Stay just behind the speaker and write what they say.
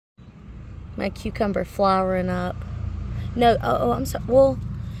My cucumber flowering up. No, oh, I'm sorry. Well,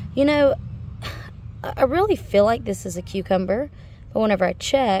 you know, I really feel like this is a cucumber. But whenever I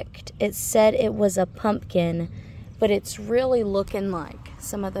checked, it said it was a pumpkin. But it's really looking like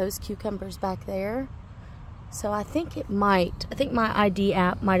some of those cucumbers back there. So I think it might. I think my ID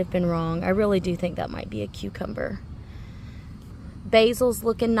app might have been wrong. I really do think that might be a cucumber. Basil's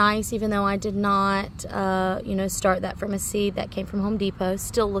looking nice, even though I did not, you know, start that from a seed. That came from Home Depot.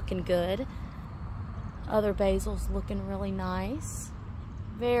 Still looking good. Other basil's looking really nice.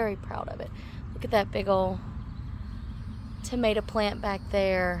 Very proud of it. Look at that big old tomato plant back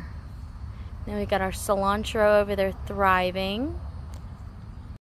there. Now we got our cilantro over there thriving.